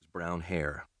brown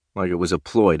hair, like it was a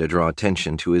ploy to draw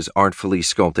attention to his artfully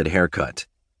sculpted haircut,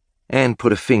 and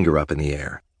put a finger up in the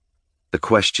air. The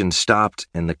questions stopped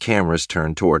and the cameras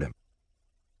turned toward him.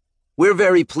 "We're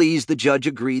very pleased the judge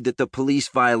agreed that the police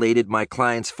violated my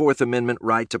client's Fourth Amendment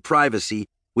right to privacy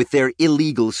with their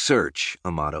illegal search,"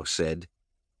 Amato said.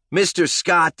 "Mr.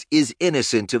 Scott is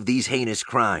innocent of these heinous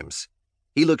crimes.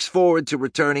 He looks forward to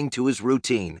returning to his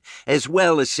routine, as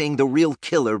well as seeing the real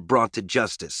killer brought to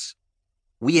justice.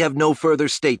 We have no further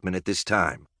statement at this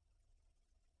time."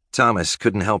 Thomas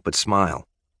couldn't help but smile,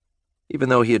 even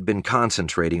though he had been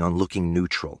concentrating on looking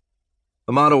neutral.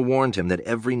 Amato warned him that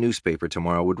every newspaper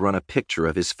tomorrow would run a picture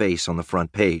of his face on the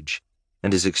front page,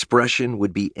 and his expression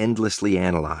would be endlessly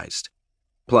analyzed.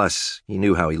 Plus, he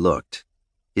knew how he looked.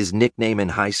 His nickname in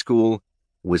high school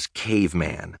was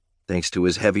Caveman, thanks to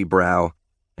his heavy brow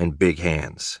and big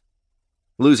hands.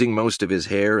 Losing most of his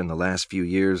hair in the last few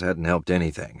years hadn't helped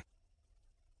anything.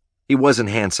 He wasn't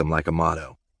handsome like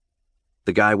Amato.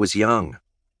 The guy was young,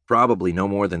 probably no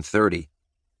more than 30,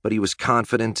 but he was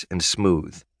confident and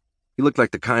smooth. He looked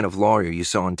like the kind of lawyer you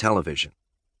saw on television.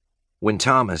 When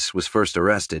Thomas was first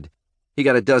arrested, he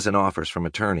got a dozen offers from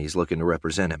attorneys looking to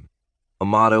represent him.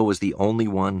 Amato was the only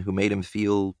one who made him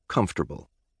feel comfortable.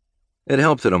 It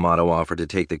helped that Amato offered to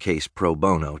take the case pro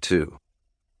bono, too.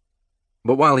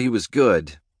 But while he was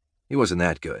good, he wasn't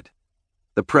that good.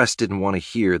 The press didn't want to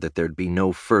hear that there'd be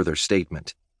no further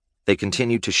statement. They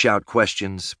continued to shout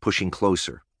questions, pushing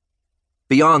closer.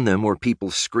 Beyond them were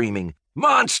people screaming,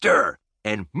 "Monster!"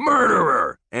 and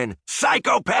 "Murderer!" and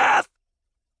 "Psychopath!"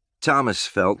 Thomas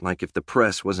felt like if the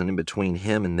press wasn't in between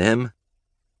him and them,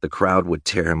 the crowd would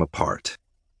tear him apart.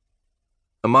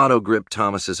 Amato gripped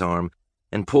Thomas's arm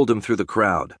and pulled him through the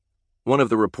crowd. One of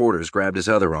the reporters grabbed his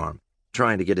other arm,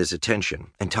 trying to get his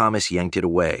attention, and Thomas yanked it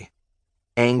away.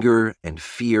 Anger and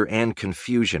fear and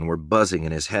confusion were buzzing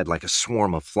in his head like a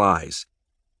swarm of flies.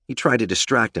 He tried to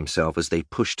distract himself as they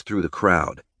pushed through the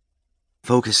crowd.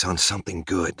 Focus on something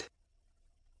good.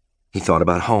 He thought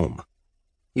about home.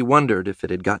 He wondered if it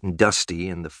had gotten dusty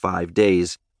in the 5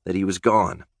 days that he was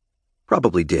gone.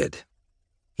 Probably did.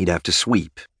 He'd have to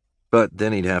sweep, but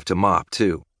then he'd have to mop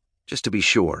too, just to be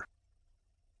sure.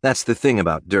 That's the thing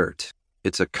about dirt.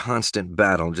 It's a constant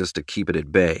battle just to keep it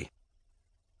at bay.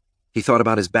 He thought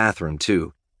about his bathroom,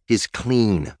 too, his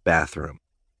clean bathroom.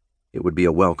 It would be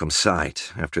a welcome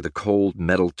sight after the cold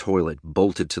metal toilet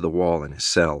bolted to the wall in his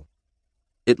cell.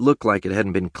 It looked like it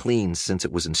hadn't been cleaned since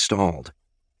it was installed.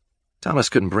 Thomas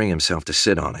couldn't bring himself to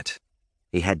sit on it.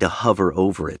 He had to hover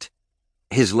over it,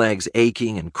 his legs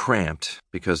aching and cramped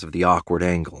because of the awkward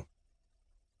angle.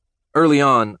 Early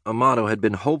on, Amato had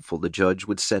been hopeful the judge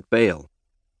would set bail.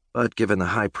 But given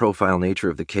the high-profile nature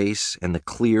of the case and the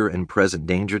clear and present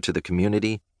danger to the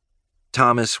community,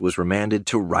 Thomas was remanded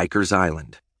to Rikers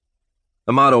Island.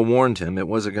 Amato warned him it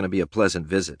wasn't going to be a pleasant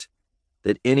visit,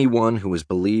 that anyone who was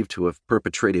believed to have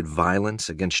perpetrated violence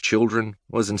against children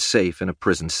wasn't safe in a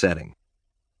prison setting.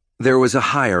 There was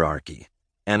a hierarchy,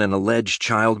 and an alleged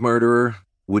child murderer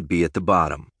would be at the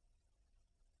bottom.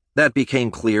 That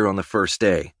became clear on the first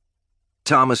day.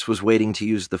 Thomas was waiting to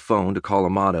use the phone to call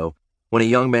Amato when a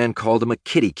young man called him a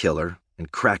kitty killer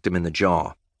and cracked him in the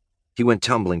jaw. He went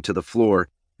tumbling to the floor,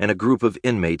 and a group of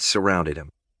inmates surrounded him.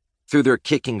 Through their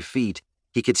kicking feet,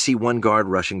 he could see one guard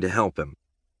rushing to help him,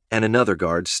 and another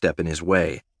guard step in his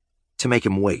way, to make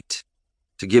him wait,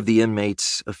 to give the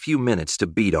inmates a few minutes to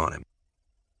beat on him.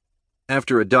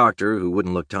 After a doctor, who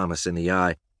wouldn't look Thomas in the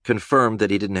eye, confirmed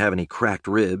that he didn't have any cracked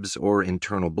ribs or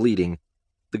internal bleeding,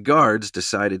 the guards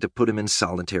decided to put him in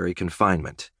solitary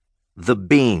confinement. The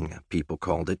Bing, people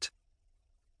called it.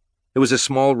 It was a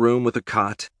small room with a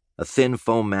cot, a thin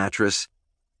foam mattress,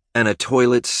 and a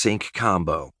toilet sink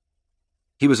combo.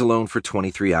 He was alone for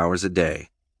 23 hours a day.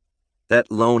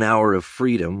 That lone hour of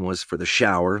freedom was for the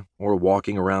shower or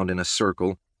walking around in a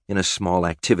circle in a small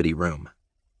activity room.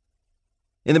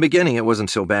 In the beginning, it wasn't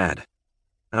so bad,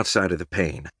 outside of the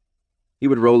pain. He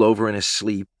would roll over in his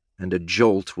sleep, and a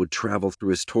jolt would travel through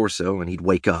his torso, and he'd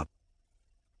wake up.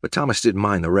 But Thomas didn't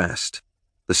mind the rest,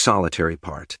 the solitary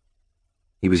part.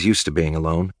 He was used to being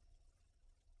alone.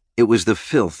 It was the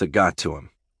filth that got to him.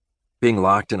 Being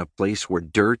locked in a place where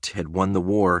dirt had won the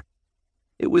war,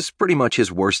 it was pretty much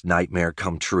his worst nightmare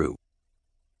come true.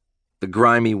 The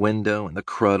grimy window and the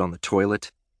crud on the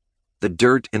toilet, the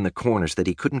dirt in the corners that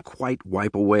he couldn't quite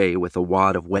wipe away with a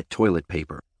wad of wet toilet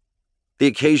paper, the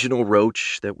occasional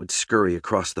roach that would scurry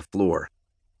across the floor.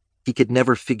 He could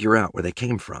never figure out where they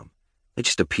came from. They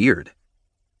just appeared.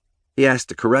 He asked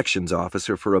the corrections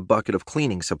officer for a bucket of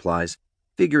cleaning supplies,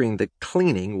 figuring that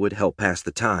cleaning would help pass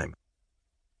the time.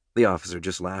 The officer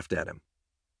just laughed at him.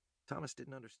 Thomas didn't understand.